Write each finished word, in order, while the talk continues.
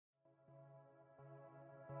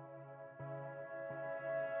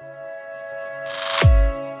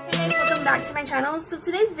welcome back to my channel. So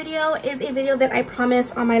today's video is a video that I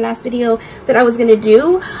promised on my last video that I was gonna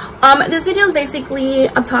do. This video is basically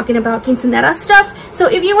I'm talking about quinceañera stuff. So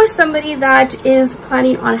if you are somebody that is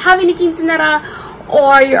planning on having a quinceañera,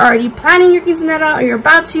 or you're already planning your quinceañera, or you're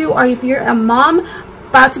about to, or if you're a mom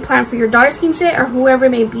about to plan for your daughter's quince, or whoever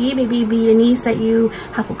it may be, maybe be a niece that you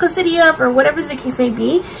have full custody of, or whatever the case may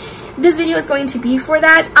be, this video is going to be for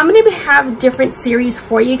that. I'm going to have different series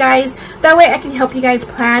for you guys. That way I can help you guys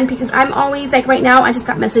plan, because I'm always like, right now I just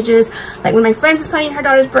got messages like when my friend is planning her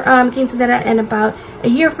daughter's quinceañera, and about a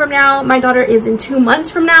year from now, my daughter is in 2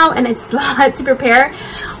 months from now, and it's a lot to prepare.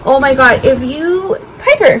 Oh my god, if you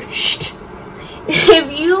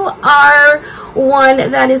if you are one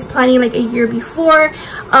that is planning like a year before,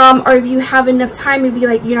 or if you have enough time, maybe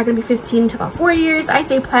like you're not gonna be 15 to about 4 years, I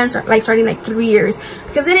say plan starting like 3 years,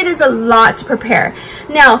 because then it is a lot to prepare.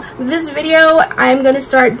 Now this video I'm gonna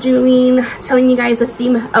start telling you guys the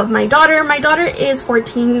theme of my daughter. My daughter is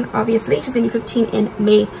 14, obviously she's gonna be 15 in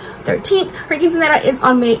May 13th. Her quinceañera is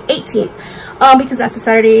on May 18th. Because that's the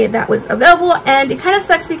Saturday that was available, and it kind of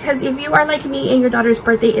sucks because if you are like me and your daughter's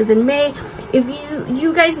birthday is in May, if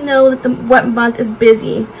you guys know that what month is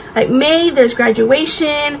busy. Like May, there's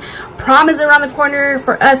graduation, prom is around the corner.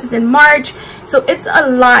 For us, it's in March, so it's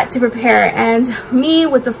a lot to prepare. And me,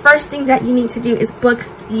 with the first thing that you need to do is book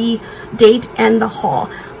the date and the hall.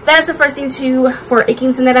 That's the first thing for a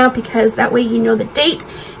quinceañera, because that way you know the date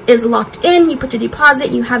is locked in, you put your deposit,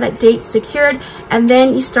 you have that date secured, and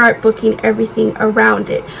then you start booking everything around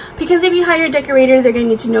it. Because if you hire a decorator, they're going to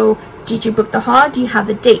need to know, did you book the hall, do you have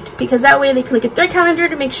the date? Because that way they can look at their calendar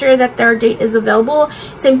to make sure that their date is available.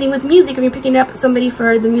 Same thing with music. If you're picking up somebody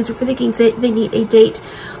for the music for the quince, they need a date,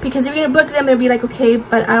 because if you're going to book them, they'll be like, okay,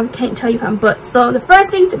 but I can't tell you if I'm booked. So the first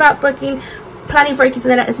things about planning for a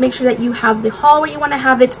quinceañera is make sure that you have the hall where you want to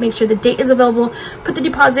have it, make sure the date is available, put the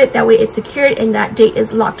deposit, that way it's secured and that date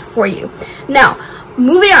is locked for you. Now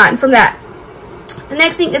moving on from that, the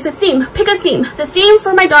next thing is a theme. Pick a theme. The theme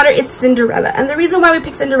for my daughter is Cinderella, and the reason why we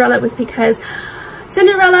picked Cinderella was because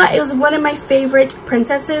Cinderella is one of my favorite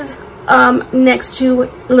princesses, next to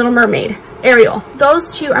Little Mermaid, Ariel. Those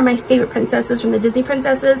two are my favorite princesses from the Disney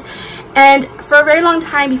princesses. And for a very long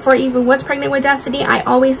time, before I even was pregnant with Destiny, I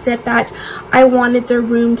always said that I wanted their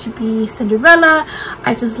room to be Cinderella.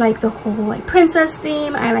 I just like the whole like princess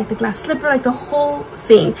theme. I like the glass slipper, like the whole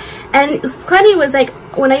thing. And funny was like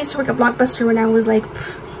when I used to work at Blockbuster when I was like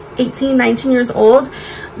 18, 19 years old,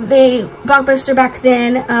 Blockbuster back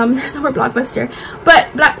then, there's no more Blockbuster, but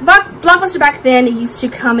Blockbuster back then, it used to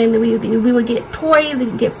come in, we would get toys, we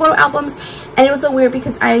could get photo albums, and it was so weird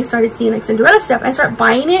because I started seeing like Cinderella stuff, and I started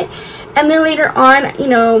buying it, and then later on, you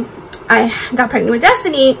know, I got pregnant with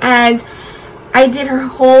Destiny, and I did her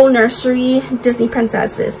whole nursery Disney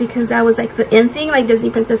princesses, because that was like the in thing, like Disney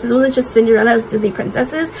princesses. It wasn't just Cinderella, it was Disney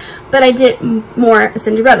princesses, but I did more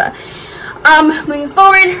Cinderella. Moving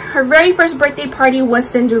forward, her very first birthday party was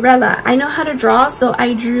Cinderella. I know how to draw, so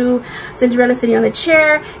I drew Cinderella sitting on the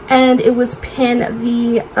chair, and it was pinned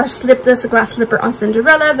the glass slipper on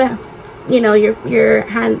Cinderella. That, you know,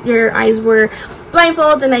 your eyes were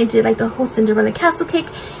blindfolded, and I did like the whole Cinderella castle cake.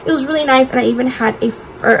 It was really nice, and I even had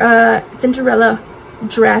a Cinderella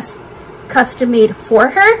dress custom made for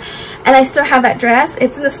her, and I still have that dress.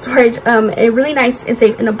 It's in the storage, really nice and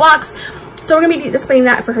safe in a box. So we're going to be displaying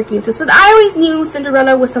that for her quince. So I always knew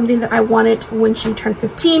Cinderella was something that I wanted when she turned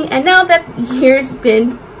 15. And now that years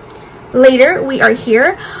been later, we are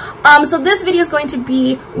here. So this video is going to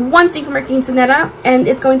be one thing from her quinceañera, and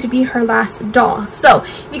it's going to be her last doll. So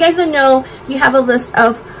if you guys don't know, you have a list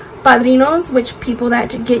of padrinos, which people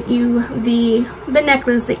that get you the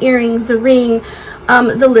necklace, the earrings, the ring,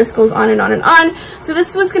 the list goes on and on and on. So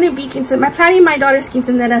this was going to be planning my daughter's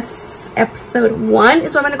quinceañera episode 1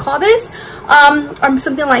 is what I'm going to call this, or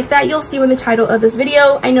something like that. You'll see in the title of this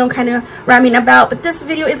video. I know I'm kind of ramming about, but this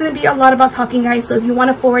video is going to be a lot about talking, guys, so if you want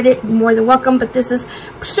to forward it, you're more than welcome, but this is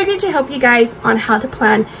strictly to help you guys on how to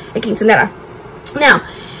plan a quinceañera. Now,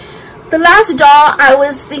 the last doll, I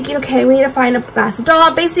was thinking, okay, we need to find a last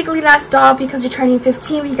doll. Basically, last doll, because you're turning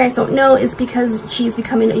 15, if you guys don't know, is because she's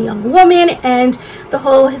becoming a young woman, and the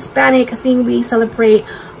whole Hispanic thing, we celebrate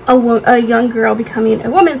a young girl becoming a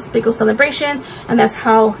woman. It's a big old celebration, and that's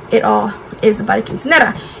how it all is about a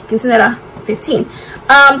quinceañera. Quinceañera 15.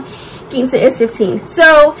 Quince is 15.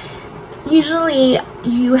 So usually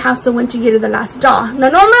you have someone to get her the last doll. Now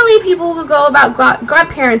normally people will go about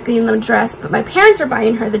godparents getting them a dress, but my parents are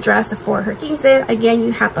buying her the dress for her quince. Again,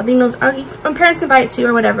 you have padrinos, or parents can buy it too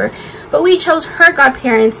or whatever, but we chose her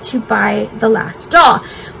godparents to buy the last doll.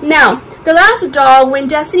 Now the last doll, when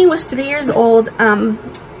Destiny was 3 years old,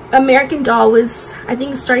 American Doll was, I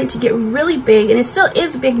think, starting to get really big, and it still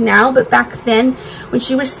is big now, but back then when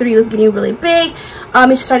she was 3 it was getting really big.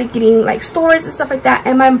 It started getting like stores and stuff like that,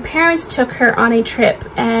 and my parents took her on a trip,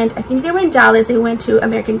 and I think they were in Dallas. They went to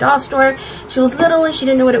American Doll store. She was little and she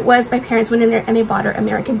didn't know what it was. My parents went in there and they bought her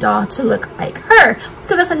American Doll to look like her,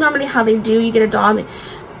 because that's normally how they do. You get a doll that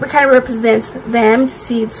kind of represents them,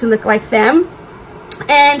 to look like them.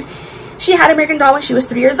 And she had American Doll when she was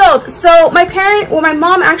 3 years old. So my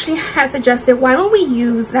mom actually had suggested, why don't we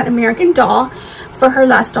use that American Doll for her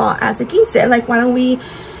last doll as a quince? Like, why don't we,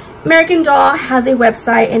 American Doll has a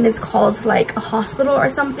website and it's called like a hospital or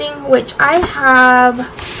something, which I have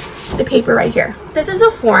the paper right here. This is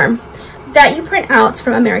a form that you print out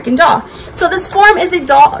from American Doll. So this form is a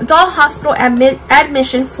doll hospital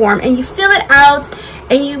admission form, and you fill it out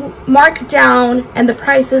and you mark down and the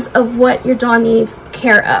prices of what your doll needs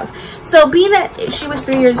care of. So being that she was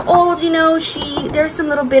 3 years old, you know, there's some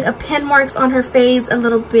little bit of pen marks on her face, a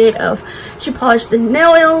little bit of, she polished the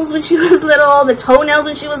nails when she was little, the toenails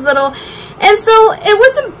when she was little. And so it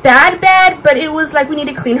wasn't bad, but it was like we need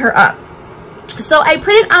to clean her up. So I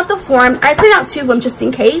printed out the form. I printed out 2 of them just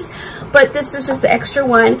in case, but this is just the extra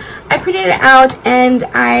one. I printed it out and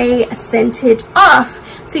I sent it off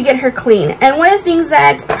to get her clean. And one of the things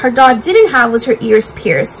that her doll didn't have was her ears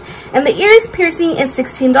pierced, and the ears piercing is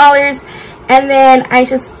 $16. And then I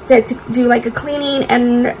just said to do like a cleaning,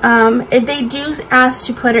 and they do ask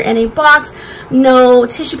to put her in a box, no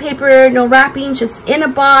tissue paper, no wrapping, just in a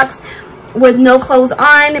box with no clothes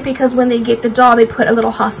on, because when they get the doll they put a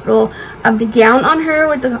little hospital gown on her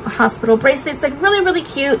with the hospital bracelets, like really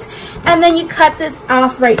cute. And then you cut this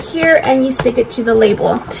off right here and you stick it to the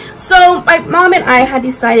label. So my mom and I had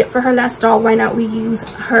decided for her last doll, why not we use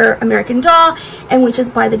her American Doll, and we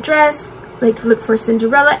just buy the dress, like look for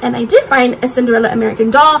Cinderella. And I did find a Cinderella American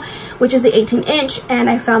Doll, which is the 18-inch, and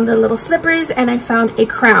I found the little slippers and I found a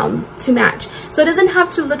crown to match. So it doesn't have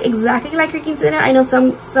to look exactly like her quinceañera. I know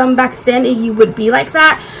some back then you would be like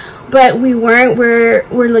that, but we weren't.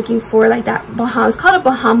 We're looking for like that Bahama. It's called a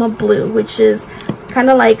Bahama blue, which is kind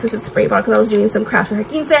of like, this is spray bottle because I was doing some crafts for her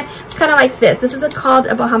quince. It's kind of like this. This is called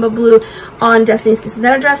a Bahama blue on Destiny's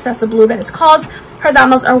quinceañera dress. That's the blue that it's called. Her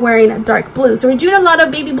damas are wearing a dark blue. So we're doing a lot of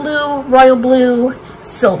baby blue, royal blue,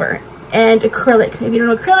 silver, and acrylic. If you don't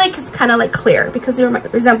know acrylic, it's kind of like clear because it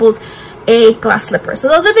resembles a glass slipper. So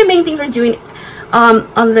those are the main things we're doing on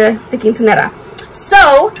the quinceañera.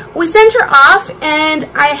 So we sent her off, and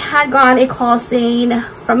I had gotten a call saying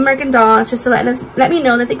from American Doll just to let me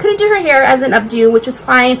know that they couldn't do her hair as an updo, which is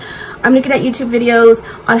fine. I'm looking at YouTube videos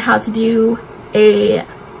on how to do a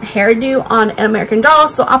hairdo on an American Doll,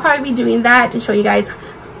 so I'll probably be doing that to show you guys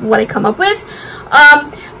what I come up with.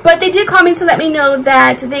 But they did call me to let me know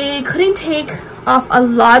that they couldn't take off a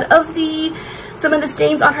lot of some of the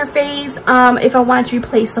stains on her face if I wanted to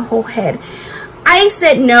replace the whole head. I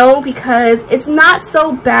said no, because it's not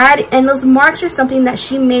so bad, and those marks are something that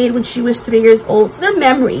she made when she was 3 years old, so they're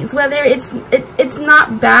memories. Whether it's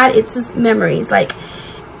not bad, it's just memories. Like,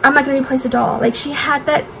 I'm not gonna replace a doll. Like, she had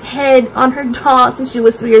that head on her doll since she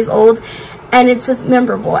was 3 years old, and it's just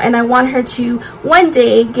memorable. And I want her to one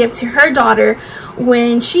day give to her daughter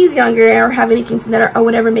when she's younger, or have any quinceañera or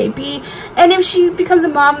whatever it may be. And if she becomes a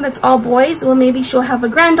mom that's all boys, well, maybe she'll have a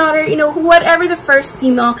granddaughter, you know, whatever the first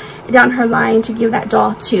female down her line to give that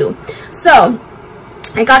doll to. So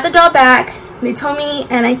I got the doll back. They told me,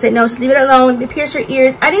 and I said no, just leave it alone. They pierced her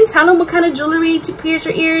ears. I didn't tell them what kind of jewelry to pierce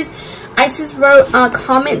her ears. I just wrote a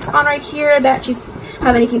comment on right here that she's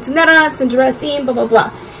having a quinceañera, Cinderella theme, blah blah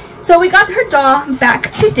blah. So we got her doll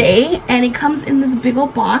back today, and it comes in this big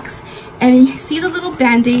old box, and you see the little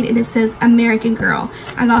band-aid, and it says American Girl.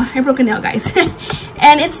 I broke a nail, guys.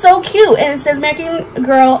 And it's so cute, and it says American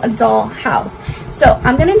Girl Doll House. So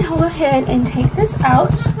I'm gonna go ahead and take this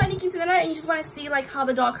out. Funny quinceañera, and you just want to see like how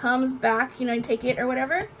the doll comes back, you know, and take it or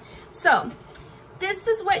whatever. So this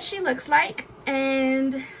is what she looks like,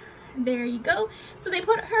 and there you go. So they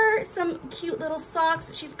put her some cute little socks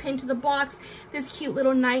that she's pinned to the box, this cute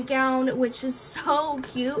little nightgown, which is so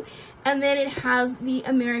cute, and then it has the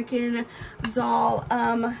American Doll,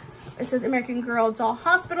 it says American Girl Doll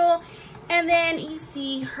Hospital, and then you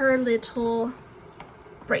see her little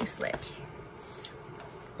bracelet,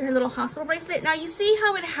 her little hospital bracelet. Now you see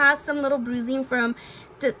how it has some little bruising from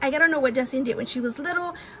I don't know what Destiny did when she was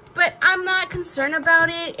little, but I'm not concerned about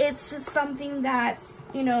it. It's just something that's,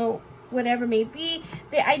 you know, whatever may be.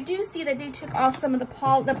 I do see that they took off some of the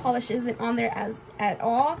polish isn't on there at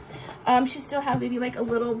all. She still has maybe like a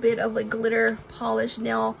little bit of like glitter polish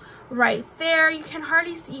nail right there. You can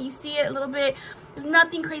hardly see it a little bit, It's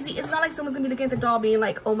nothing crazy. It's not like someone's gonna be looking at the doll being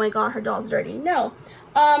like, oh my god, her doll's dirty. No.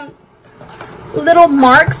 Little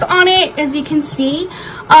marks on it, as you can see.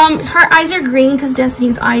 Her eyes are green because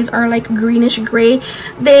Destiny's eyes are like greenish gray.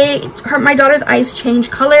 My daughter's eyes change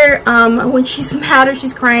color when she's mad or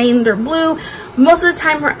she's crying. They're blue. Most of the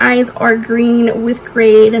time her eyes are green with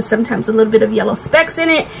gray and sometimes a little bit of yellow specks in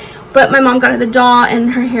it. But my mom got her the doll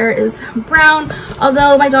and her hair is brown,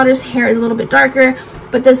 although my daughter's hair is a little bit darker.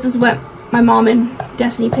 But this is what my mom and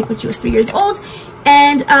Destiny picked when she was 3 years old,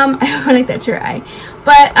 and I like that to her eye.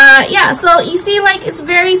 But yeah, so you see, like, it's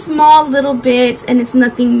very small little bits and it's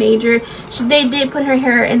nothing major. They did put her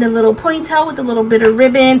hair in a little ponytail with a little bit of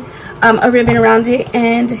ribbon, a ribbon around it,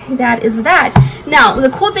 and that is that. Now, the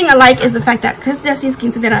cool thing I like is the fact that because Destiny's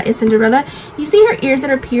Quinceañera is Cinderella, you see her ears that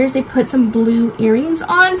are pierced, they put some blue earrings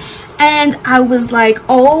on, and I was like,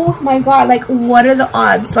 oh my god, like, what are the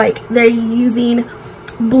odds? Like, they're using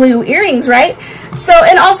blue earrings, right? So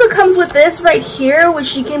it also comes with this right here,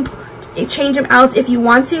 which you can change them out if you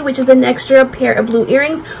want to, which is an extra pair of blue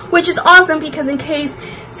earrings, which is awesome because in case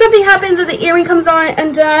something happens or the earring comes on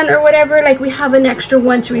undone or whatever, like, we have an extra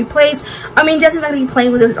one to replace. I mean, Destiny's not going to be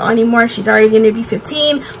playing with this doll anymore. She's already going to be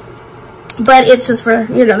 15, but it's just for,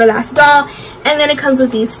 you know, the last doll. And then it comes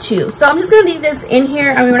with these two. So I'm just going to leave this in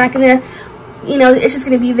here. I mean, we're not going to, you know, it's just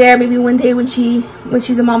going to be there. Maybe one day when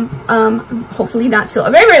she's a mom, hopefully not till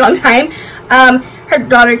a very, very long time, her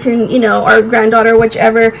daughter can, you know, or granddaughter,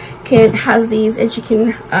 whichever, has these, and she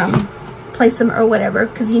can place them or whatever,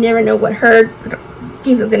 because you never know what her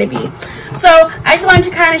things is going to be. So I just wanted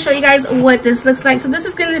to kind of show you guys what this looks like. So this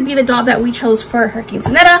is going to be the doll that we chose for her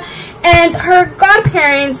quinceañera, and her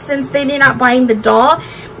godparents, since they did not buy the doll,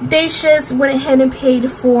 they just went ahead and paid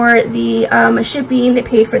for the shipping. They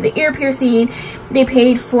paid for the ear piercing. They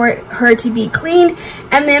paid for her to be cleaned.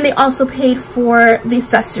 And then they also paid for the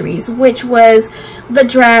accessories, which was the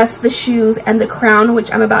dress, the shoes, and the crown,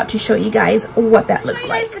 which I'm about to show you guys what that looks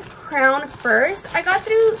like. The crown first. I got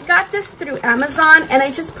this through Amazon, and I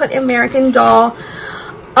just put American Doll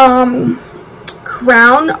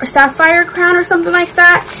crown or sapphire crown or something like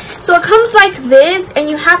that. So it comes like this, and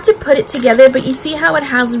you have to put it together, but you see how it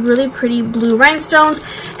has really pretty blue rhinestones,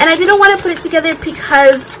 and I didn't want to put it together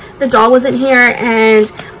because the doll wasn't here,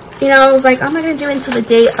 and you know, I was like, I'm not going to do it until the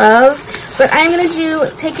day of, but I'm going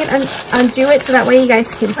to take it and undo it so that way you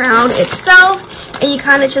guys can crown itself, and you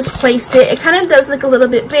kind of just place it. It kind of does look a little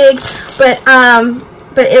bit big, but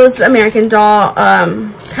it was American Doll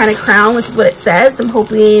kind of crown, which is what it says. I'm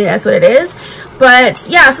hoping that's what it is. But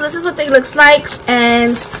yeah, so this is what they looks like,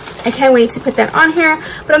 and I can't wait to put that on here.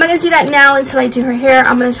 But I'm not going to do that now until I do her hair.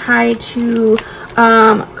 I'm going to try to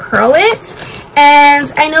curl it.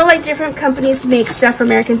 And I know like different companies make stuff for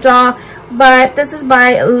American Doll, but this is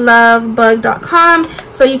by lovebug.com.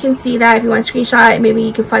 So you can see that if you want to screenshot it, maybe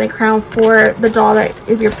you can find a crown for the doll that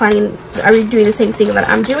if you're planning, are you doing the same thing that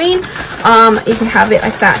I'm doing, you can have it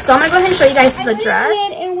like that. So I'm going to go ahead and show you guys the dress. I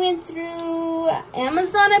went ahead and went through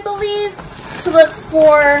Amazon, I believe, to look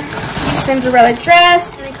for the Cinderella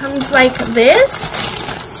dress, and it comes like this.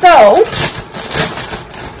 So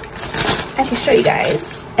I can show you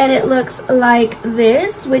guys, and it looks like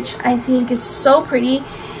this, which I think is so pretty.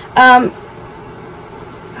 It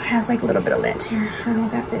has like a little bit of lint here. I don't know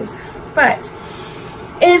what that is, but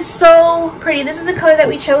it is so pretty. This is the color that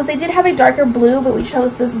we chose. They did have a darker blue, but we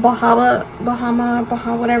chose this Bahama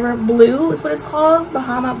whatever blue is what it's called.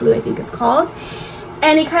 Bahama blue, I think it's called.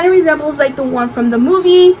 And it kind of resembles like the one from the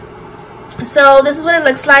movie. So this is what it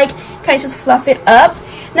looks like. Kind of just fluff it up.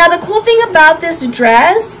 Now the cool thing about this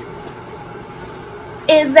dress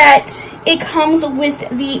is that it comes with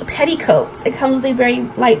the petticoats. It comes with a very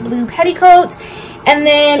light blue petticoat, and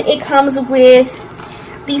then it comes with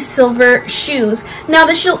the silver shoes. Now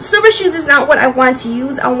the silver shoes is not what I want to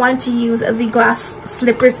use. I want to use the glass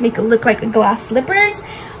slippers, make it look like glass slippers.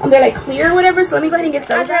 They're like clear or whatever, so let me go ahead and get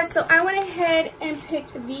those. So I went ahead and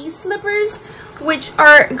picked these slippers, which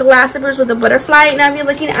are glass slippers with a butterfly. Now if you're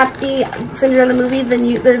looking at the Cinderella movie, the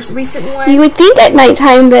recent one, you would think at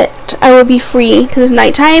nighttime that I will be free because it's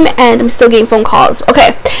nighttime and I'm still getting phone calls.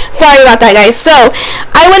 Okay, sorry about that, guys. So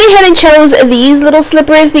I went ahead and chose these little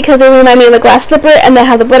slippers because they remind me of a glass slipper and they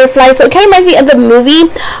have the butterfly, so it kind of reminds me of the movie.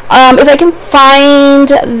 If I can find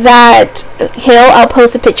that hill, I'll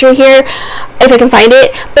post a picture here if I can find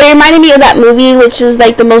it. But it reminded me of that movie, which is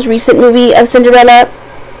like the most recent movie of Cinderella.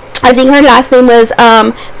 I think her last name was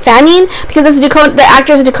Fanning, because it's the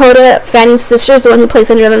actress Dakota Fanning's sister is the one who played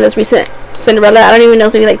Cinderella in this recent Cinderella. I don't even know,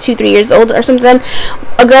 maybe like 2-3 years old or something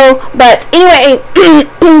ago. But anyway,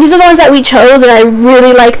 these are the ones that we chose, and I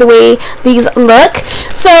really like the way these look.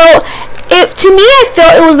 So to me, I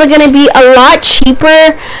felt it was going to be a lot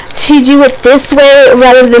cheaper to do it this way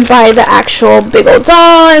rather than buy the actual big old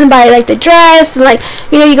doll and buy like the dress and like,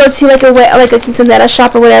 you know, you go to like a quinceañera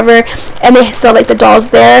shop or whatever and they sell like the dolls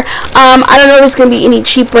there. I don't know if it's going to be any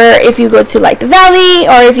cheaper if you go to like the Valley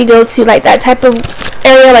or if you go to like that type of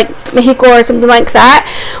area like Mexico or something like that,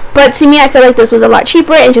 but to me I feel like this was a lot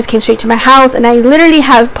cheaper and it just came straight to my house, and I literally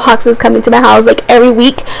have boxes coming to my house like every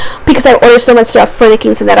week because I order so much stuff for the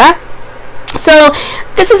quinceañera. So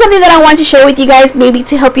this is something that I want to share with you guys, maybe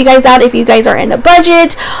to help you guys out if you guys are in a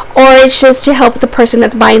budget, or it's just to help the person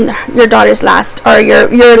that's buying your daughter's last or your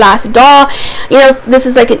last doll. You know, this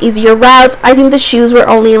is like an easier route. I think the shoes were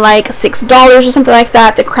only like $6 or something like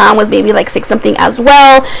that. The crown was maybe like $6 something as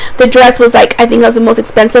well. The dress was like, I think that was the most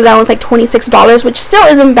expensive. That was like $26, which still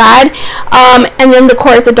isn't bad. And then of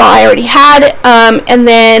course the doll I already had, and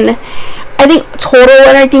then I think total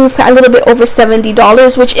and everything is a little bit over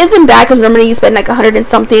 $70, which isn't bad because normally you spend like $100 and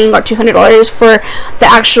something or $200 for the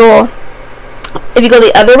actual, if you go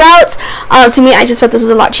the other route. To me, I just felt this was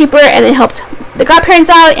a lot cheaper and it helped the godparents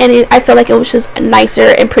out, and I felt like it was just nicer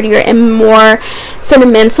and prettier and more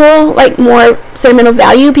sentimental, like more sentimental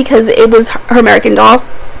value, because it was her American doll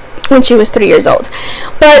when she was 3 years old.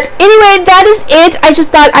 But anyway, that is it. I just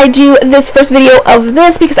thought I'd do this first video of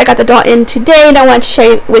this because I got the doll in today and I want to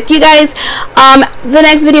share it with you guys. The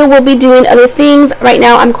next video we'll be doing other things. Right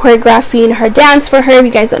now I'm choreographing her dance for her. If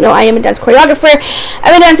you guys don't know, I am a dance choreographer.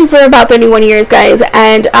 I've been dancing for about 31 years, guys,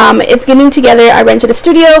 and it's getting together. I rented a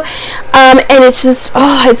studio, and it's just,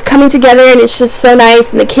 it's coming together, and it's just so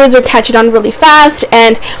nice, and the kids are catching on really fast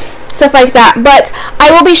and stuff like that. But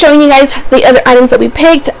I will be showing you guys the other items that we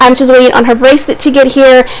picked. I'm just waiting on her bracelet to get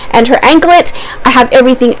here and her anklet. I have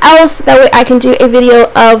everything else. That way I can do a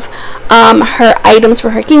video of her items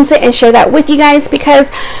for her quince and share that with you guys,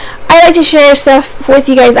 because I like to share stuff with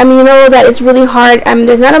you guys. I mean, you know that it's really hard.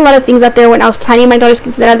 There's not a lot of things out there. When I was planning my daughter's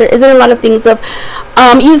quinceañera, there isn't a lot of things of,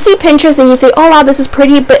 you see Pinterest and you say, oh wow, this is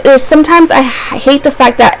pretty, but there's sometimes I hate the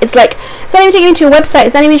fact that it's like, it's not even taking me to a website.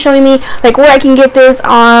 It's not even showing me like where I can get this,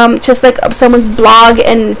 just like someone's blog,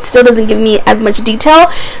 and it still doesn't give me as much detail.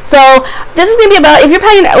 So this is gonna be about, if you're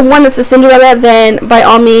planning one that's a Cinderella, then by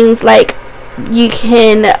all means, like, you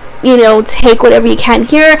can, you know, take whatever you can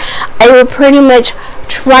here. I will pretty much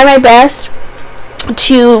try my best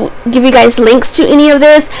to give you guys links to any of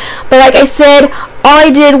this, but like I said, all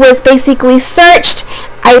I did was basically searched.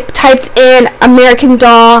 I typed in American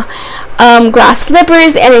doll glass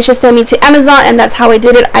slippers, and it just sent me to Amazon, and that's how I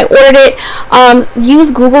did it. I ordered it.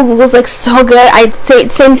 Use Google. Google's like so good. I'd say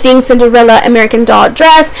same thing, Cinderella American doll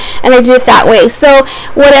dress, and I did it that way. So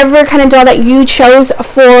whatever kind of doll that you chose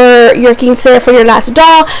for your quince, for your last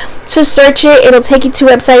doll, just search it. It'll take you to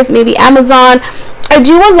websites, maybe Amazon. I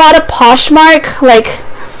do a lot of Poshmark, like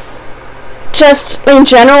just in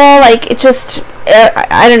general, like it just,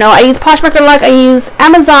 I don't know, I use Poshmark a lot, I use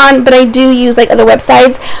Amazon, but I do use like other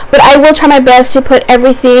websites. But I will try my best to put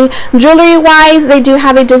everything jewelry wise. They do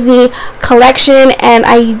have a Disney collection, and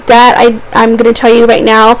I'm gonna tell you right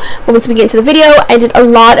now, once we get into the video, I did a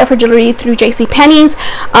lot of her jewelry through JCPenney's,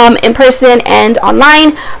 in person and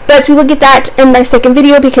online. But we will get that in my second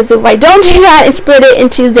video, because if I don't do that and split it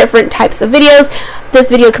into different types of videos, this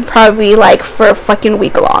video could probably be like for a fucking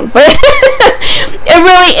week long. But it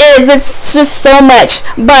really is, it's just so much.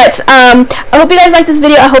 But I hope you guys liked this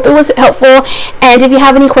video. I hope it was helpful, and if you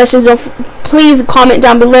have any questions, please comment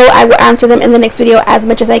down below. I will answer them in the next video as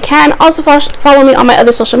much as I can. Also follow me on my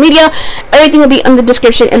other social media. Everything will be in the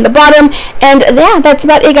description in the bottom. And yeah, that's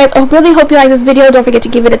about it, guys. I really hope you like this video. Don't forget to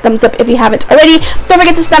give it a thumbs up if you haven't already. Don't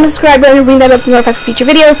forget to slam the subscribe button and ring that bell to be notified for future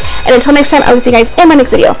videos. And until next time, I will see you guys in my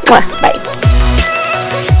next video. Bye.